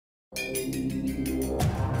ឥ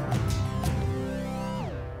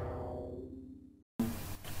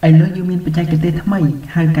ឡូវយើងមានបច្ចេកទេសថ្មី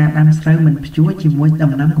ហៅការដាំស្រូវមិនភ្ជួរជាមួយ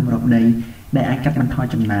ដំណាំគម្របដីដែលអាចកាត់បន្ថយ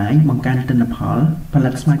ចំណាយបង្កើនទិន្នផលផលិ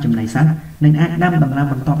តស្មើចំណីសត្វនិងអាចដាំដំណាំ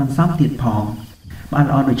បន្តបន្សំទៀតផងបើ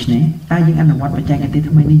ល្អដូច្នេះតើយើងអនុវត្តបច្ចេកទេស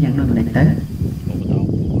ថ្មីនេះយ៉ាងដូចម្តេចទៅ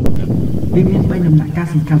វាមាន3ដំណាក់កាល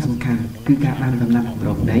សំខាន់គឺការដាំដំណាំគម្រ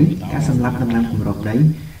បដីការសម្លាប់ដំណាំគម្របដី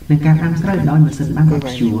និងការដាំស្រូវដោយម៉ាស៊ីនដាំដោយ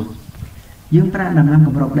ភ្ជួរយើងប្រើដំណាំគ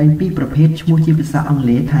ម្របដីពីរប្រភេទឈ្មោះជាភាសាអង់គ្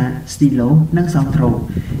លេសថា Stilo និង Sontro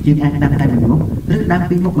យើងអាចដាំតែមួយមុខឬដាំ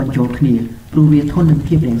ពីរមុខបញ្ចូលគ្នាព្រោះវាធន់នឹង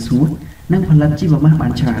ភាពរាំងស្ងួតនិងផលិតជីវម៉ាសបា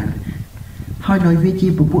នច្រើនហើយដោយវាជា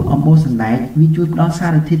ពពួកអំបូរសណ្តែកវាជួយផ្ដល់សា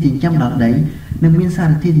រធាតុចិញ្ចឹមដល់ដីនិងមានសា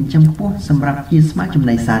រធាតុចិញ្ចឹមខ្ពស់សម្រាប់ជាស្មៅចំ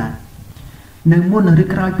ណីសត្វនៅមុនឬ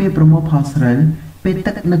ក្រោយពេលប្រមូលផលស្រូវពេល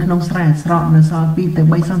ទឹកនៅក្នុងស្រែស្រកនៅសល់2ទៅ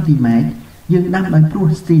3សង់ទីម៉ែត្រយើងដាំដោយព្រោះ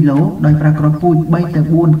Stilo ដោយប្រើគ្រាប់ពូជ3ទៅ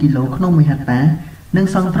4គីឡូក្នុង1ហិកតានិង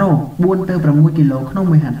Sontro 4ទៅ6គីឡូក្នុង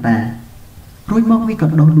1ហិកតារួចមកវាក៏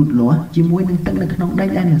ដុះលូតលាស់ជាមួយនឹងទឹកនៅក្នុងដី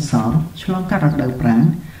ដែលនៅសល់ឆ្លងកាត់រដូវប្រាំង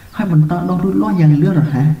ហើយបន្តដុះលូតលាស់យ៉ាងលឿនរ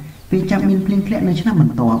ហ័សពេលចាប់មានភ្លៀងធ្លាក់នៅឆ្នាំប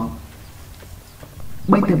ន្ទាប់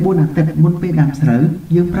3ទៅ4អាទិត្យមុនពេលដាំស្រូវ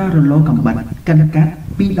យើងប្រើរលកកំបិតកិនកាត់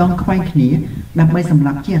2ដងខ្វែងគ្នាដើម្បីសម្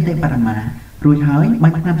លាប់ជាអតិបរមារួចហើយបា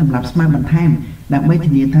ញ់ថ្នាំសម្លាប់ស្មៅបន្ថែមដើម្បី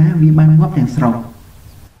ធានាថាវាបានងាប់ទាំងស្រុង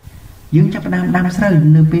យើងចាប់ផ្ដើមដាំស្រូវ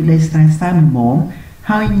នៅពេលដីស្រែសើមល្មម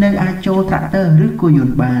ហើយនៅអាចចូលត្រាក់ទ័រឬគោយ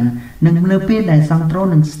ន្តបាននិងនៅពេលដែល Sontro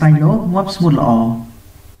និង Stilo ងាប់ស្ងួតល្អ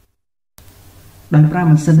ដោយប្រើ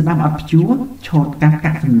ម៉ាស៊ីនដាំអត់ភ្ជួរឆូតកាត់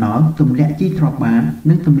កាក់ចំណងទម្លាក់ជីទ្រាប់បាន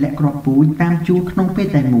និងទម្លាក់គ្រាប់ពូជតាមជួរក្នុងពេល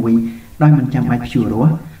តែមួយដោយមិនចាំបាច់ភ្ជួររា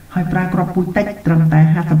ស់ហើយប្រើគ្រាប់ពូជតិចត្រឹមតែ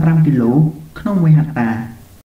55គីឡូក្នុង1ហិកតា